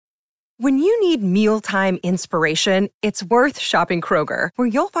When you need mealtime inspiration, it's worth shopping Kroger, where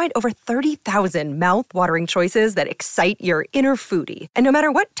you'll find over 30,000 mouth-watering choices that excite your inner foodie. And no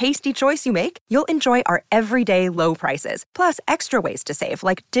matter what tasty choice you make, you'll enjoy our everyday low prices, plus extra ways to save,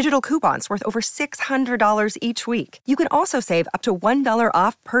 like digital coupons worth over $600 each week. You can also save up to $1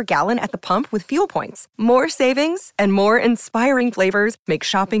 off per gallon at the pump with fuel points. More savings and more inspiring flavors make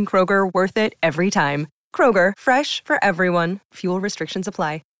shopping Kroger worth it every time. Kroger, fresh for everyone. Fuel restrictions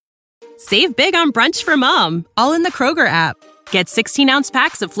apply. Save big on brunch for mom, all in the Kroger app. Get 16-ounce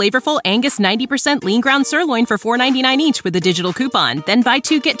packs of flavorful Angus 90% lean ground sirloin for $4.99 each with a digital coupon. Then buy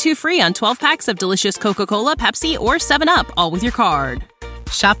 2, get 2 free on 12 packs of delicious Coca-Cola, Pepsi, or 7-Up, all with your card.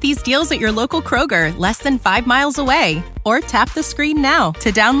 Shop these deals at your local Kroger, less than 5 miles away. Or tap the screen now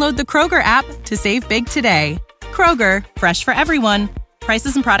to download the Kroger app to save big today. Kroger, fresh for everyone.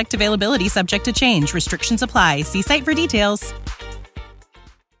 Prices and product availability subject to change. Restrictions apply. See site for details.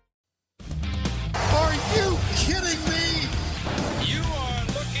 Are you kidding me? You are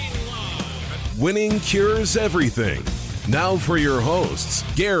looking live. Winning cures everything. Now for your hosts,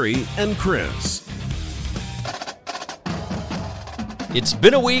 Gary and Chris. It's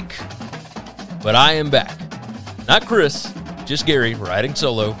been a week, but I am back. Not Chris, just Gary, riding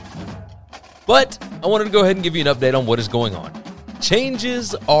solo. But I wanted to go ahead and give you an update on what is going on.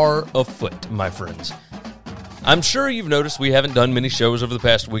 Changes are afoot, my friends. I'm sure you've noticed we haven't done many shows over the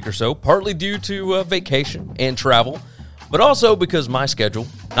past week or so, partly due to vacation and travel, but also because my schedule,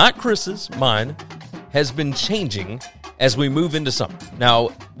 not Chris's, mine, has been changing as we move into summer.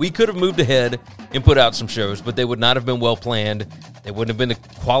 Now, we could have moved ahead and put out some shows, but they would not have been well planned. They wouldn't have been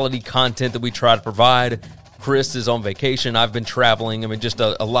the quality content that we try to provide. Chris is on vacation. I've been traveling. I mean, just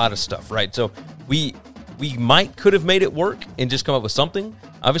a lot of stuff, right? So we could have made it work and just come up with something.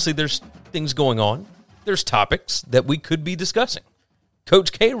 Obviously, there's things going on. There's topics that we could be discussing.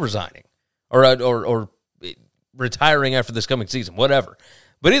 Coach K resigning or retiring after this coming season, whatever.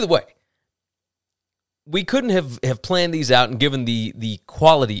 But either way, we couldn't have planned these out and given the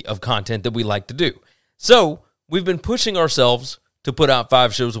quality of content that we like to do. So we've been pushing ourselves to put out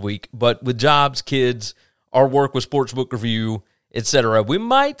 5 shows a week, but with jobs, kids, our work with Sportsbook Review, etc., we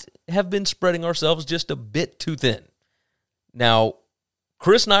might have been spreading ourselves just a bit too thin. Now,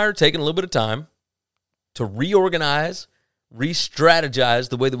 Chris and I are taking a little bit of time to reorganize, re-strategize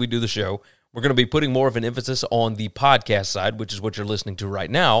the way that we do the show. We're going to be putting more of an emphasis on the podcast side, which is what you're listening to right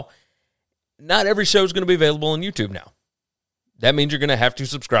now. Not every show is going to be available on YouTube now. That means you're going to have to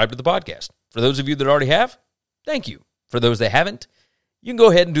subscribe to the podcast. For those of you that already have, thank you. For those that haven't, you can go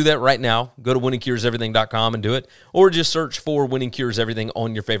ahead and do that right now. Go to winningcureseverything.com and do it, or just search for Winning Cures Everything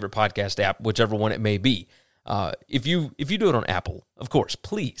on your favorite podcast app, whichever one it may be. If you do it on Apple, of course,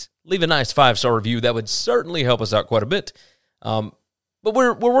 please leave a nice 5-star review. That would certainly help us out quite a bit. But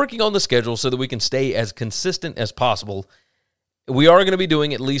we're working on the schedule so that we can stay as consistent as possible. We are going to be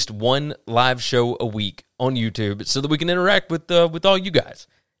doing at least one live show a week on YouTube so that we can interact with all you guys.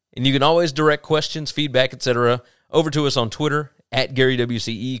 And you can always direct questions, feedback, etc. over to us on Twitter at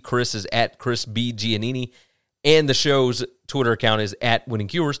GaryWCE. Chris is at Chris B. Giannini. And the show's Twitter account is at Winning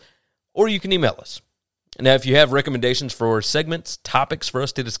Cures. Or you can email us. Now, if you have recommendations for segments, topics for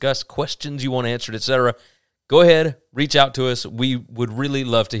us to discuss, questions you want answered, etc., go ahead, reach out to us. We would really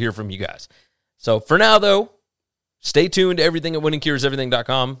love to hear from you guys. So for now, though, stay tuned to everything at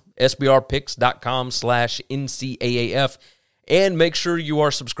winningcureseverything.com, sbrpicks.com/NCAAF, and make sure you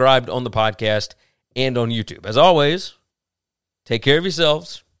are subscribed on the podcast and on YouTube. As always, take care of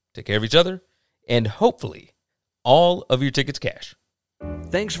yourselves, take care of each other, and hopefully all of your tickets cash.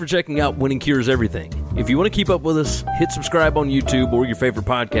 Thanks for checking out Winning Cures Everything. If you want to keep up with us, hit subscribe on YouTube or your favorite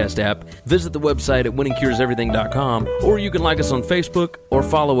podcast app. Visit the website at winningcureseverything.com, or you can like us on Facebook or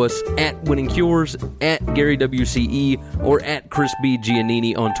follow us at Winning Cures, at GaryWCE, or at Chris B.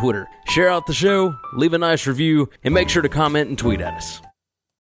 Giannini on Twitter. Share out the show, leave a nice review, and make sure to comment and tweet at us.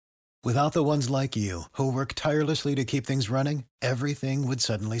 Without the ones like you, who work tirelessly to keep things running, everything would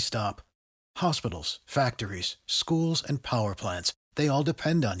suddenly stop. Hospitals, factories, schools, and power plants, they all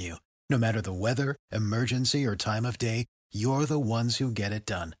depend on you. No matter the weather, emergency, or time of day, you're the ones who get it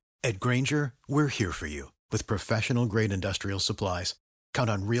done. At Grainger, we're here for you with professional-grade industrial supplies. Count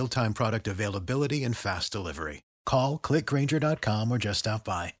on real-time product availability and fast delivery. Call, click Grainger.com, or just stop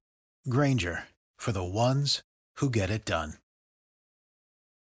by. Grainger, for the ones who get it done.